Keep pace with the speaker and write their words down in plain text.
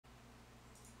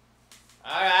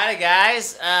Alright,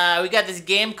 guys. We got this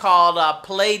game called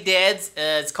Play Deads.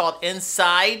 It's called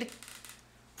Inside,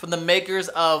 from the makers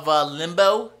of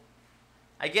Limbo.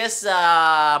 I guess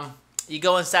you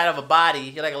go inside of a body.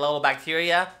 You're like a little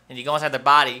bacteria, and you go inside the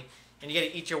body, and you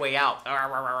gotta eat your way out. Wait,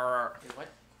 what?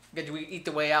 You gotta eat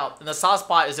the way out. And the soft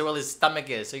spot is where his stomach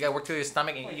is. So you gotta work through your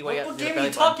stomach and eat your way out. What game are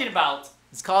you talking about?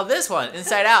 It's called this one,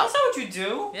 Inside Out. That's not what you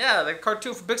do. Yeah, the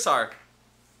cartoon from Pixar.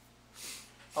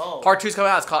 Oh. Part 2's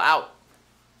coming out. It's called Out.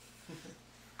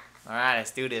 Alright,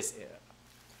 let's do this.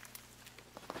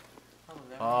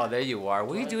 Oh, there you are.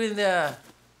 What are you doing in the...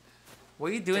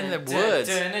 What are you doing in the woods?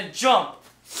 Jump!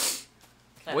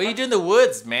 What are you doing in the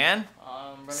woods, man?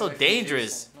 So away from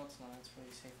dangerous. Jason. No, it's not. It's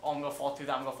pretty safe. Oh, I'm gonna fall through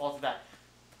that. I'm gonna fall through that.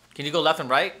 Can you go left and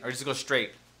right, or just go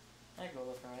straight? I can go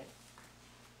left and right.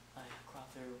 I crawl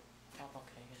through. Oh,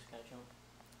 okay, I just gotta jump.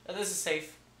 Oh, this is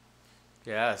safe.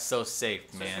 Yeah, it's so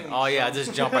safe, So man. it's Oh yeah, jump.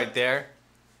 just jump right there.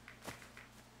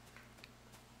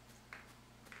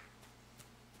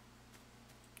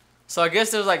 So I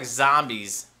guess there's like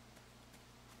zombies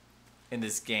in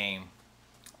this game.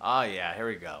 Oh yeah, here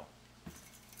we go.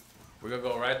 We're gonna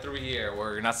go right through here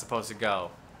where you're not supposed to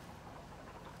go.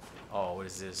 Oh, what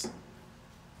is this?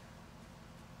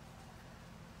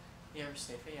 Yeah, we're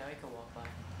safe. Yeah, I can walk by.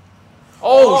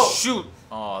 Oh, Oh! shoot!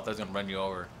 Oh, I thought I was gonna run you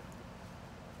over.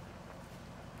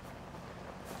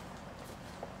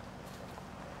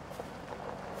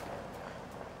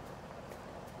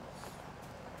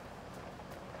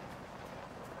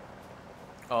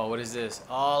 Oh, what is this?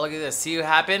 Oh, look at this. See what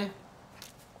happened?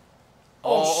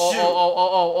 Oh, shoot.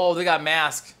 Oh, they got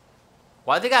masks.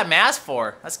 Why they got masks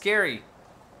for? That's scary.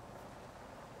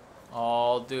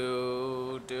 Oh,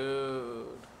 dude.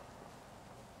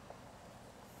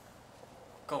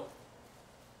 Go.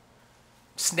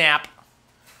 Snap.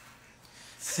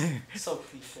 So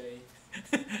cliche.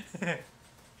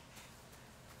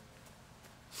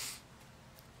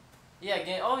 Yeah,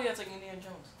 again. Oh, yeah, it's like Indiana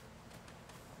Jones.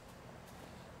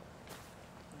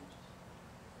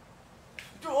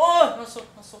 Oh, not so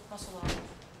loud.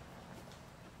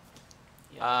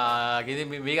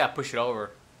 Yeah. We gotta push it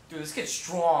over. Dude, this kid's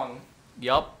strong.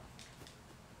 Yup.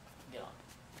 Yeah.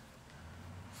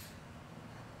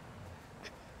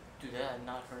 Dude, that did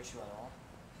not hurt you at all.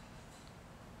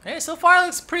 Hey, so far it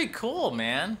looks pretty cool,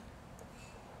 man.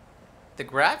 The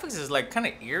graphics is like kind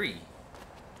of eerie.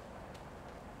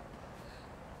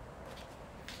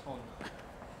 Oh no.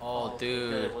 Oh, good,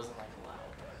 dude. it wasn't like loud.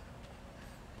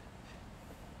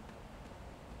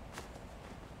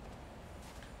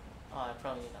 Oh, I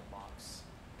probably need a box.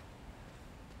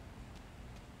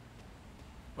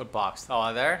 What box?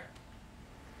 Oh, there?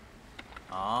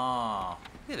 Oh.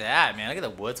 Look at that, man. Look at the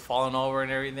woods falling over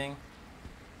and everything.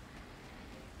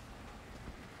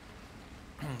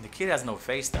 The kid has no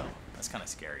face, though. That's kind of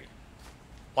scary.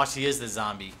 Watch, he is the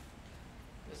zombie.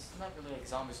 It's not really like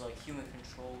zombies, like human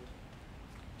controlled.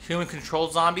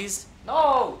 Human-controlled zombies?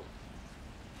 No!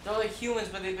 They're like humans,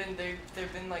 but they've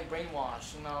been like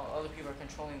brainwashed, and now other people are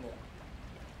controlling them.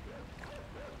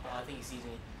 Oh, I think he sees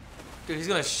me. Dude, he's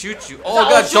gonna shoot you. Oh,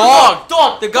 they got a dog!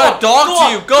 Dog! They got a dog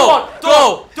to you! Go!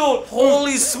 Go! Dog!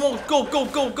 Holy smoke! Go!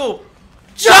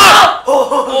 Jump!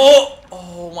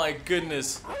 Oh my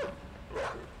goodness.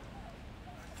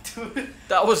 Dude.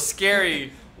 That was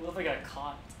scary. What if I got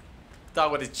caught?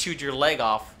 Dog would have chewed your leg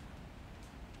off.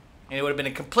 And it would have been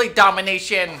a complete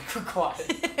domination.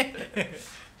 Quiet.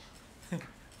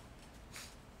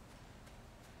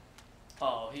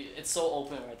 Oh, it's so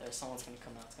open right there. Someone's gonna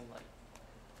come out. It's gonna be like,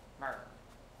 Marr.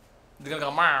 They're gonna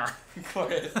go, Marr.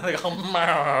 Quiet. They go,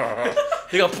 Marr.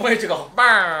 They go point to go,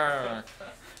 Marr.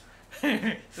 And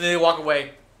then they walk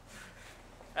away.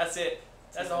 That's it.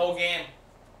 That's the whole game.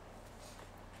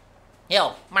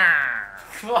 Yo, Marr.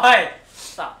 Quiet.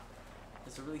 Stop.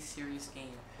 It's a really serious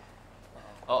game.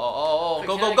 Oh.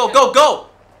 Go, Go.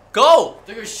 Go.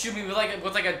 They're gonna shoot me with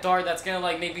like a dart that's gonna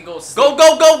like make me go. Go.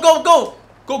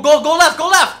 Go left.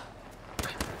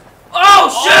 Oh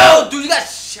shit! Oh, dude, you got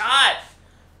shot.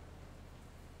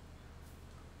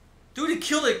 Dude, he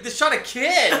killed it. They shot a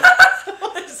kid.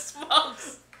 Holy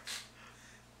smokes.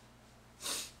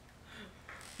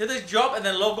 You have to jump and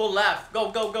then go left.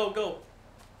 Go.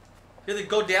 You have to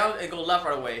go down and go left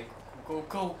right away. Go.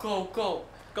 Go.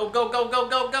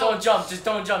 Don't jump. Just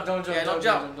don't jump. Yeah, don't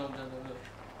jump. Don't.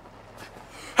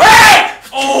 Hey!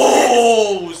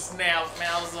 Oh, snap. Man,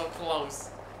 I was so close.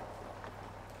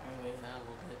 Wait, now a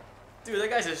little bit. Dude, that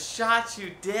guy just shot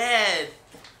you dead.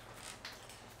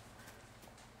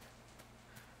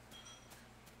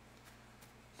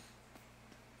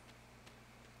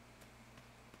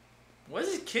 Where's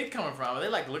this kid coming from? Are they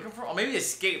like looking for? Oh, maybe he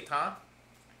escaped, huh?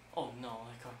 Oh no,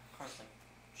 like our car's like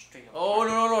straight up. Oh,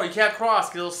 no, you can't cross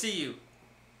because it'll see you.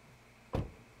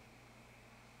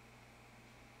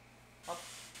 Up.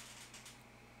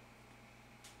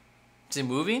 Is it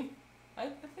moving? I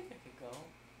think I could go.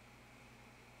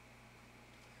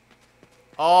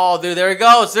 Oh, dude, there it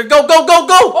goes. There, go, go, go,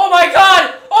 go! Oh my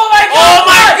god! Oh my god! Oh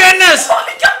my goodness! Oh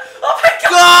my god! Oh my god!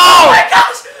 Go! Oh my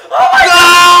gosh! Oh my Go!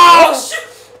 god! Oh shoot!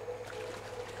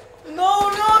 No,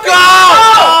 no, Go! no!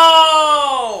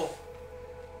 Oh!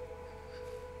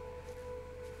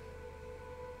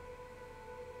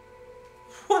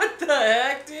 What the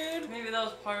heck, dude? Maybe that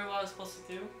was part of what I was supposed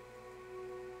to do.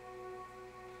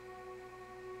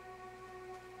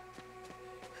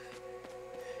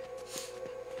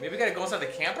 Maybe we gotta go inside the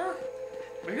camper?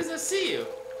 But he doesn't see you.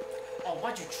 Oh,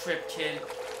 why'd you trip, kid?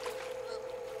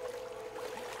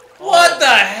 What the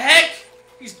heck?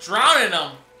 He's drowning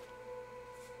him.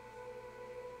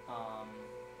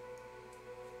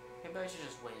 Maybe I should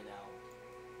just wait it out.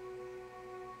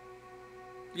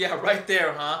 Yeah, right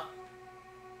there, huh?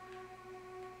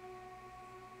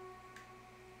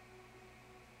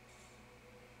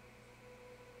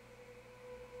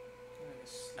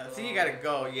 I think you gotta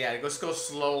go. Yeah, go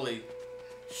slowly.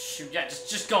 Shoot, yeah,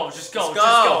 just go, just go, Just just go.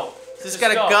 go. Just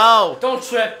gotta go. Don't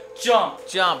trip, jump.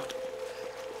 Jump.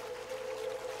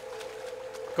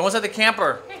 Go inside the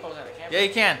camper. Can't go inside the camper. Yeah,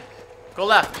 you can. Go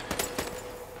left.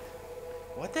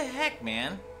 What the heck,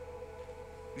 man?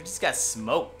 You just got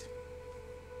smoked.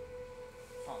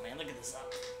 Oh man, look at this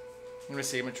up. I'm gonna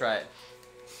see. I'm gonna try it.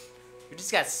 You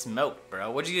just got smoked,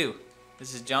 bro. What'd you do?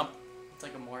 This is jump. It's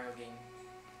like a Mario game.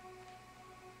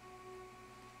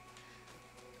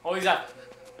 Oh, he's up.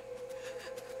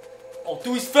 Oh,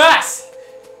 dude, he's fast.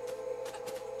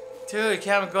 Dude, you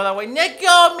can't even go that way. Let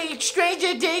go of me,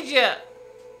 stranger danger.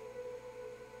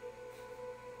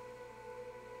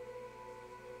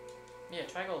 Yeah,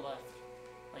 try go left.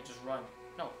 Like, just run.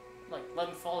 No, like, let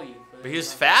him follow you. But he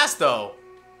was fast, though.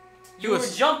 You were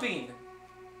jumping.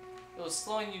 It was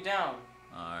slowing you down.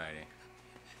 Alrighty.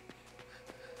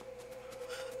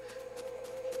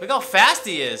 Look how fast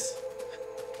he is.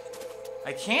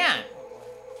 I can't.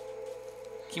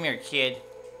 Come here, kid.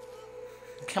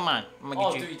 Come on. I'm gonna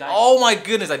Oh, get you. dude, you died. Oh my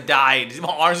goodness, I died. My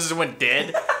arms just went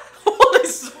dead. Holy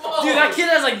smokes. Dude, that kid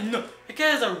has like no. That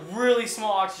kid has a really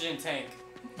small oxygen tank.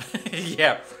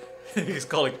 Yeah. He's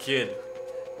called a kid.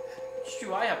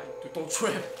 Shoot, I have. Dude, don't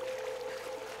trip.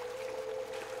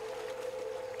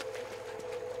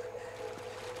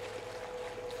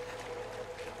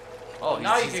 Oh,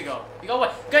 Now you he's- can go. You go away.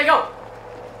 Okay, go. You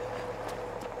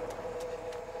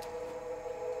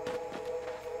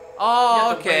Oh,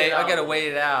 have to wait okay. it I out. gotta wait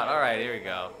it out. All right, here we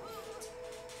go.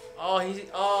 Oh, he's.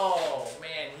 Oh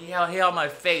man, he held my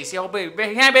face. He held baby.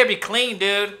 He better be clean,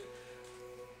 dude.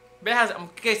 Better has. I'm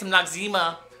getting some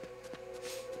Noxzema.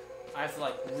 I have to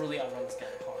like really outrun this guy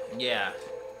hard. Yeah.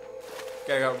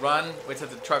 Gotta go run. Wait till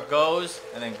the truck goes,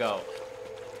 and then go.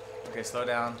 Okay, slow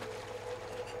down.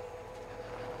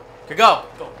 Okay, go.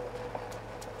 Go.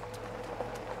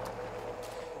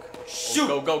 Shoot.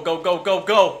 Go, go, go, go, go,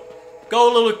 go.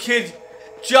 Go, little kid.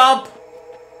 Jump.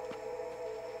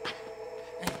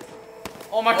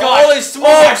 Oh my gosh. Holy Oh my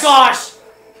smokes. gosh.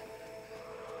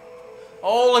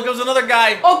 Oh, look, there's another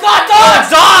guy. Oh god, dogs!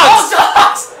 Dogs! Oh,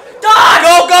 dogs! Dogs!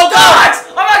 Go, go, go! Dogs!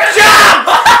 I'm not gonna Jump!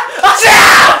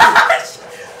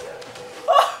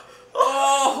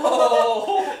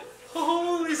 Oh!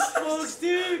 Holy smokes,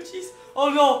 dude! Jeez. Oh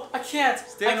no, I can't.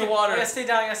 Stay in the can't. water. I gotta stay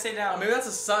down. I gotta stay down. Maybe that's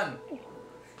the sun.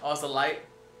 Oh, it's the light.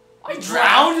 I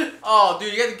drowned. Oh,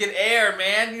 dude, you got to get air,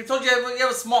 man. You told you you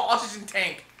have a small oxygen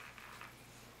tank.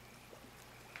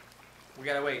 We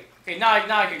gotta wait. Okay, now I can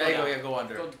go There you down. go, yeah, go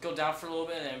under. Go down for a little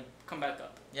bit and then come back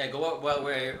up. Yeah, go up. Well,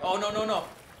 where? Oh, no, no, no.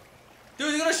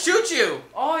 Dude, he's gonna shoot you.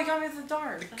 Oh, he got me at the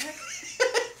dart. What the heck?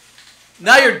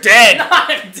 Now you're dead.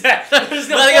 I'm dead. There's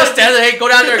no Nothing else point. stands. Hey, go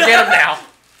down there and get him now.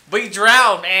 But you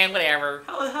drowned, man. Whatever.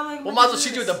 How am I We'll gonna might as well do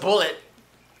shoot you this? with a bullet.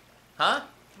 Huh? How am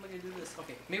I gonna do this?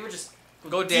 Okay, maybe we're just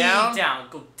Go deep down? down.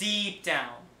 Go deep down.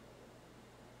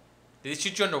 Did he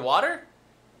shoot you underwater?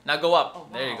 Now go up. Oh,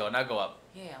 There you wow. go. Now go up.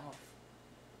 Yeah,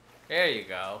 There you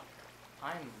go.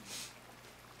 I'm.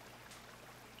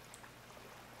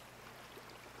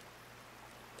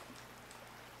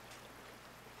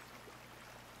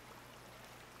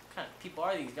 What kind of people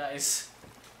are these guys?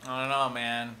 I don't know,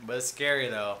 man. But it's scary,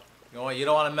 though. You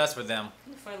don't want to mess with them.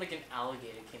 Let me find like an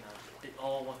alligator came out.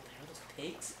 Oh, what the hell? Those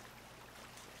pigs?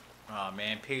 Oh,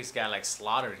 man. Pigs got, like,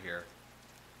 slaughtered here.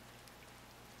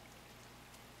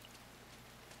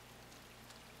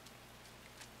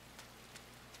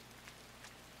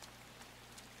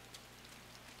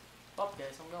 Up,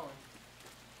 guys, I'm going.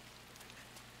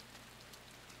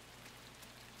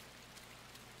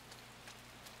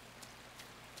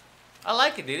 I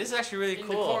like it, dude. This is actually really In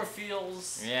cool. the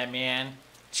cornfields. Yeah, man.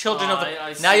 Children of the. I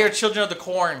Now see. you're children of the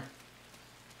corn.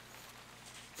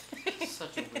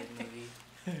 Such a weird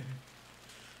movie.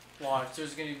 Watch,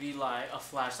 there's gonna be like a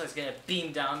flashlight's gonna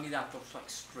beam down me that looks like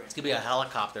script. It's gonna be a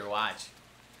helicopter. Watch.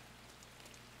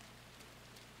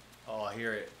 Oh, I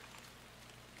hear it.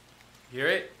 Hear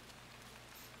it?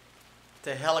 It's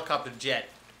a helicopter jet.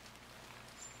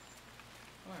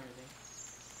 Where are they?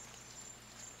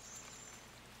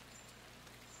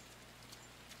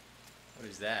 What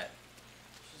is that?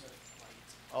 She's like,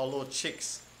 light. Oh, little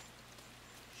chicks.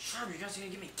 Shut up, you guys are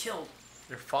gonna get me killed.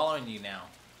 They're following you now.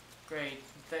 Great.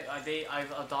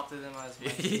 I've adopted them as my...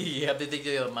 Yeah, they think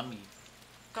you're a mummy.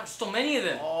 God, there's so many of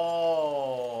them.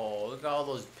 Oh, look at all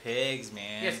those pigs,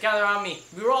 man. Yes, gather on me.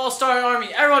 We were all starting an army.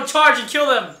 Everyone charge and kill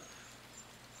them.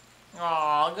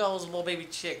 Oh, look at all those little baby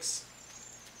chicks.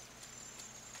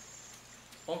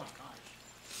 Oh my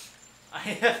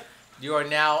gosh. You are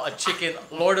now a chicken,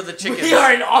 Lord of the Chickens. We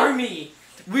are an army.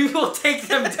 We will take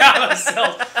them down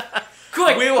ourselves.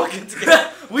 Quick. We will get together.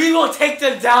 We will take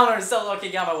them down ourselves.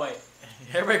 Okay, get out of my way.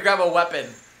 Everybody grab a weapon.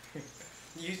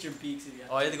 Use your beaks if you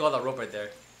have. Oh, you have to go on the rope right there.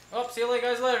 Oh, see you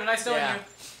guys later. Nice knowing Yeah.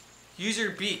 you. Use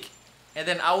your beak. And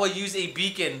then I will use a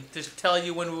beacon to tell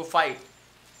you when we will fight.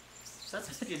 That's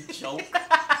supposed to be a joke.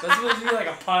 That's supposed to be like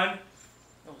a pun.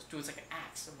 No, dude, it's like an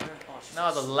axe. No,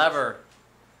 it's a lever.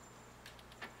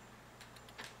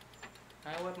 I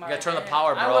whip my You gotta turn the hand-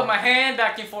 power, I bro. whip my hand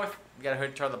back and forth. You gotta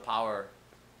turn the power.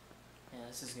 Yeah,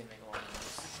 this is gonna make a lot of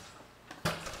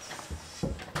noise.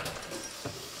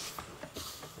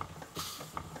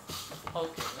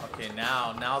 Okay. Okay,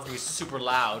 now it's gonna be super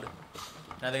loud.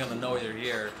 Now they're gonna know you're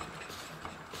here.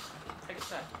 Take a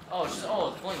sec. Oh, it's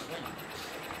blink.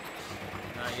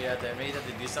 Yeah, they may have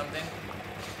to do something.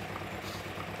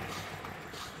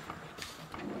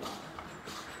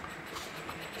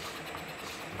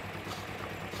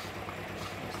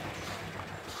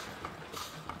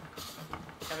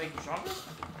 Can I make you stronger?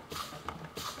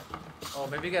 Oh,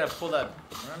 maybe you gotta pull that.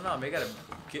 I don't know. Maybe you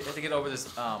gotta have to get over this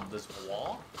this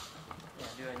wall. Yeah,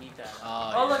 dude, I need that.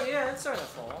 Oh, Oh, yeah. look, yeah, it's starting to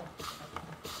fall.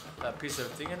 That piece of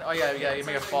thing. Oh yeah, you it's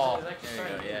make it actually- fall. it's actually There you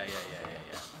go. starting to- Yeah.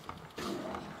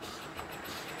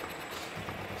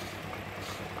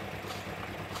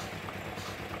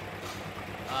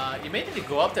 You may need to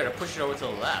go up there to push it over to the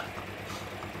left.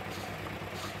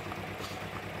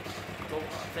 Go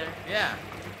up there. Yeah.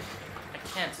 I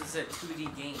can't, it's a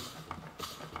 2D game.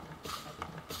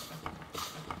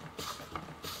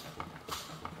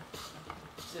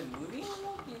 Is it moving or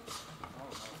not?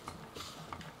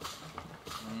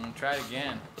 Oh, Try it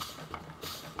again.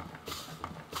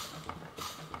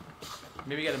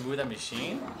 Maybe you gotta move that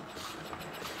machine. no.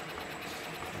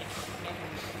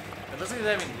 It looks like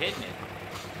they haven't hidden it.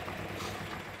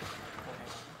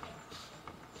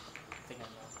 I think I know.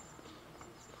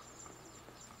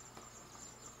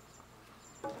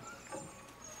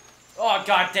 Oh,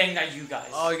 god dang that, you guys.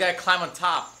 Oh, you gotta climb on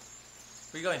top.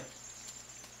 Where you going?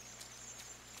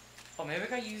 Oh, maybe I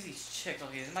gotta use these chicks.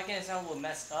 Okay, this might gonna sound a little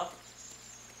messed up,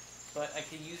 but I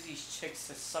could use these chicks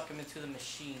to suck them into the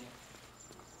machine.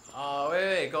 Oh,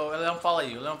 wait, go. Let them follow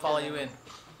you. Let them follow you in.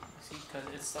 See,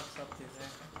 because it sucks up through there.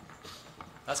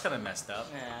 That's kind of messed up.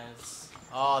 Yeah, it's...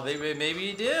 Oh, maybe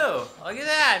you do. Look at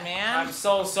that, man. I'm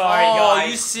so sorry, oh, guys. are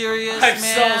you serious, I'm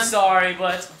man? so sorry,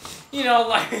 but, you know,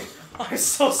 like, I'm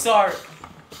so sorry.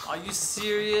 Are you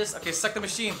serious? Okay, suck the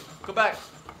machine. Go back.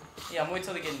 Yeah, I'm waiting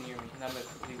till they get near me, and I'm gonna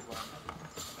quickly run.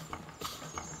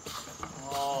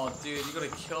 Oh, dude, you're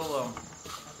gonna kill them.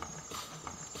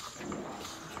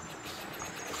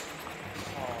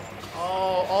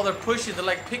 Oh, they're pushing. They're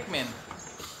like Pikmin.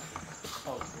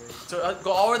 Oh, great. So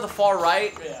go over to the far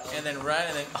right, Yeah. and then run,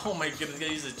 and then oh my goodness,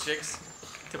 gotta use the chicks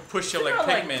to push them They're like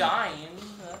not, Pikmin. like, dying.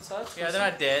 That's Yeah, they're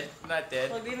not dead. They're not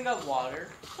dead. Like, they even got water.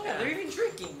 Oh, yeah, Yeah. they're even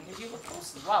drinking. If you look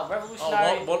closely. Wow, Oh,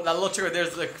 revolutionary. that little chick right there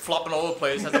is like flopping all over the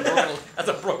place. Has a broken, has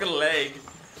a broken leg.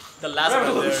 The last one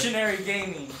there. Revolutionary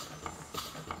gaming.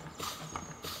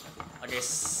 Okay,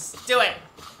 do it.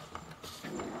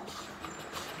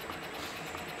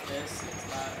 This is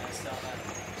not messed up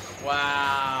at all.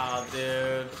 Wow,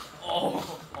 dude.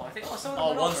 Oh, I think some of them Oh,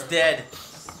 went one's over. dead.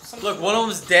 Some Look, one of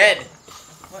them's dead.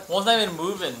 What? One's not even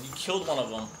moving. You killed one of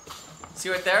them. See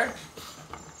right there?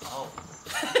 Oh.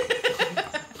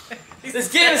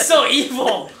 This game is so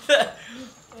evil.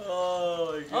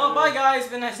 Oh, my Oh, bye guys.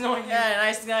 Been nice knowing you. Yeah,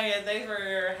 nice knowing you. Thanks for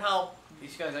your help,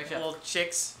 These guys actually have... little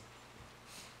chicks.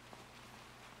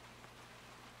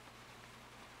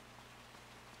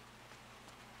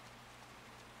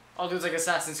 Oh, dude, it's like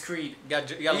Assassin's Creed. You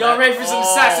got Y'all ready for some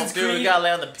Assassin's dude, Creed? you gotta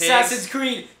lay on the pigs. Assassin's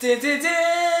Creed. Dun, dun,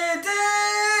 dun,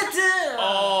 dun, dun.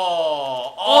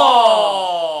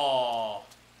 Oh!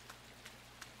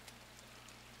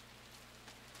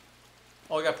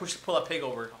 Oh, you gotta pull that pig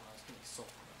over. Oh, it's gonna be so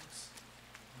gross.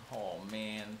 Oh,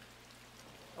 man.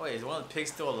 Oh, wait, is one of the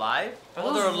pigs still alive? Are Oh,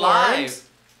 those they're alive. worms?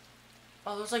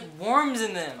 Oh, there's like worms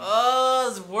in them. Oh,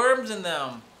 there's worms in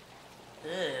them.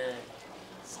 Ugh.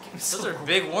 Those are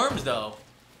big worms, though.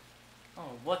 Oh,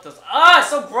 what those? Ah,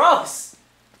 so gross.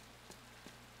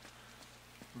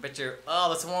 I bet you're. Oh,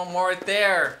 there's one more right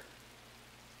there.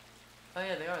 Oh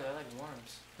yeah, they are. They're like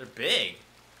worms. They're big.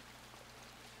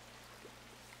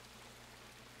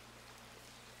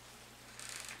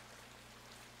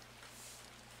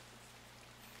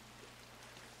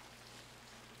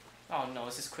 Oh no,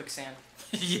 is this quicksand?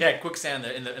 Yeah, quicksand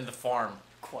in the farm.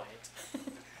 Quiet.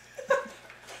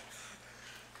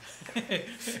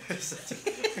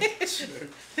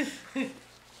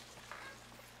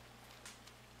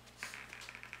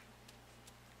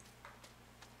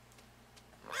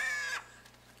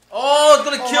 Oh, it's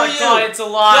gonna kill you! Oh my god, it's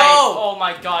alive! Go! Oh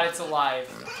my god, it's alive.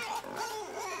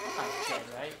 Not dead,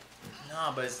 right?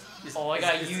 No, but it's Oh, I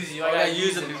gotta use you. I gotta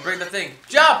use it to break the thing.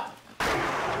 Jump!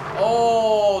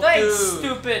 Oh, Thanks, dude.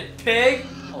 stupid pig!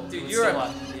 Oh, Dude, it's you're still a...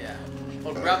 alive. Yeah.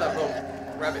 Oh, grab that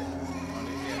rope. Grab it.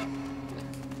 Yeah.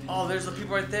 Oh, there's the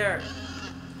people right there.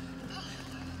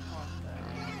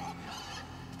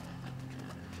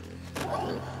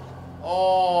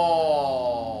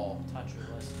 Oh. Touch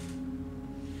your list.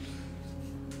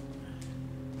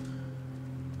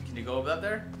 Can you go up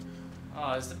there?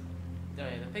 Oh, is the... Oh,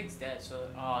 yeah, the pig's dead, so...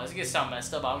 Oh, this is gonna sound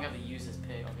messed up, but I'm gonna have to use this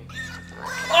pig. Okay.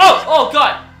 Oh! Oh,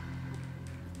 God!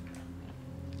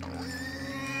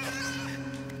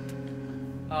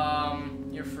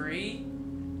 You're free?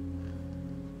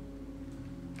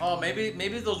 Oh, maybe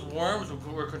those worms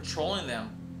were controlling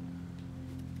them.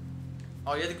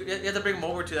 Oh, you have to bring them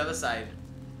over to the other side.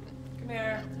 Come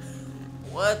here.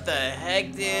 What the heck,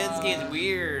 dude? This game's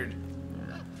weird.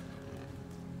 I'm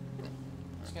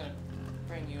just gonna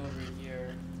bring you over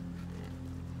here.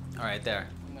 All right, there.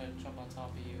 I'm gonna jump on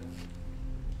top of you.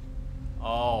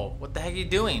 Oh, what the heck are you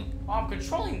doing? Oh, I'm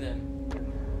controlling them.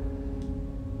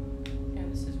 Yeah,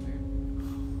 this is weird.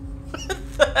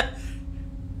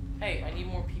 Hey, I need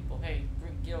more people. Hey,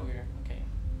 get over here. Okay.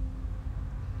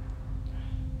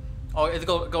 Oh, it's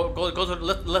go to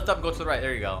lift up and go to the right.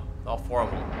 There you go. All four of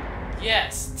them.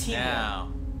 Yes, teamwork.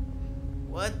 Now,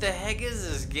 what the heck is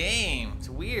this game? It's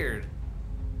weird.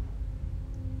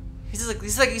 He's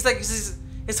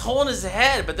holding his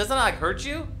head, but doesn't that like hurt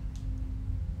you?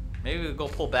 Maybe we go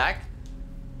pull back.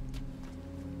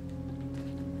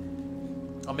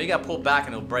 Oh, maybe you gotta pull back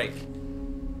and it'll break.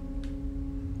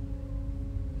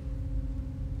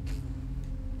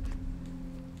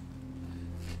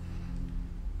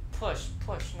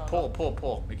 Push. No, Pull, no.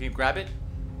 pull. Can you grab it?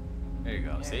 There you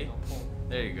go. Yeah, See? go, pull.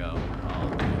 There you go. Oh,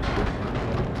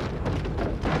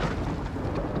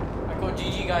 Alright, go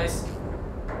GG, guys.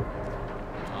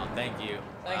 oh, thank you.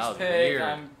 Thanks, That was pig.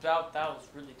 weird. That was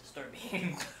really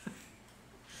disturbing. Okay.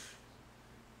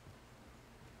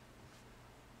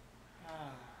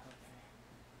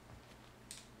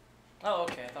 Oh,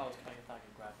 okay. I thought I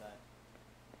could grab that.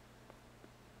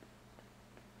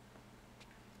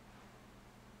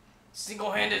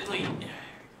 Single-handedly. There we go.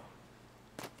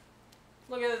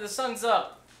 Look at it. The sun's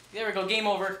up. There we go. Game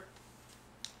over.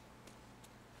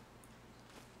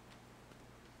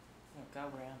 Oh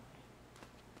God, where am I?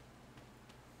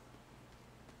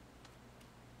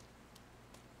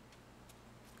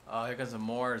 Oh, here comes some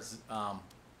more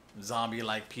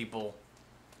zombie-like people.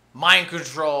 Mind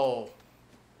control.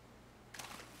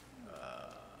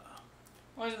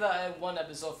 Why is that one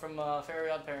episode from Fairy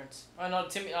Odd Parents? Oh no,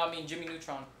 Jimmy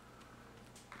Neutron.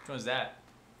 Which one's that?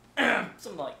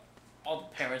 Something like all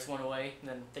the parents went away, and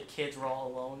then the kids were all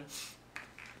alone.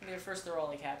 And first they're all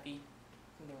like happy,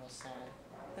 and they're all sad.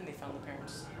 Then they found the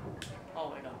parents.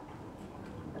 Oh my God!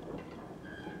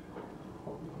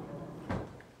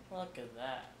 Look at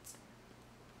that.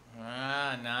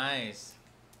 Ah, nice.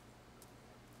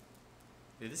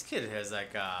 Dude, this kid has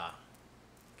like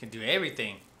can do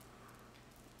everything.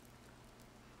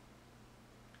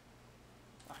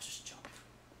 I'll just jump.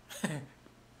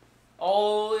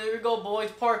 Oh, here we go, boys.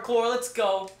 Parkour. Let's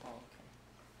go. Oh,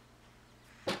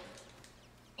 okay.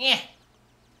 Yeah.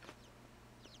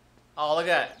 Oh, look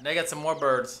at that. They got some more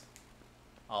birds.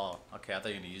 Oh, okay. I thought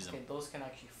you were gonna use them. Okay, those can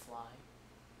actually fly.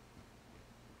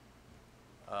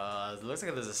 It looks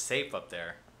like there's a safe up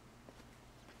there.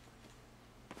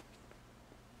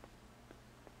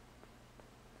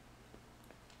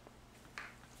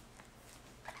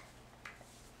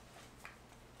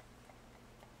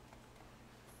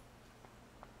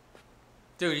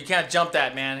 Dude, you can't jump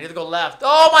that, man. You have to go left.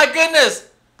 Oh my goodness!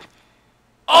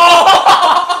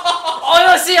 Oh! Oh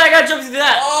no! See, I gotta jump through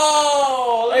that.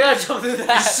 Oh! I gotta jump through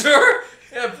that. Sure?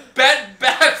 Yeah,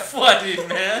 back footing,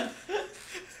 man.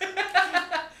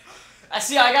 I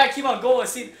see. I gotta keep on going.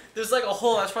 See, there's like a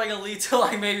hole that's probably gonna lead to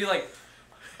like maybe like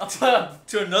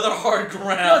To another hard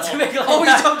ground. No, to make it like oh,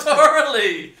 that. he jumped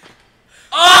early.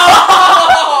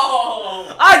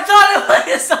 Oh! I thought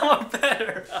it was someone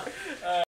better.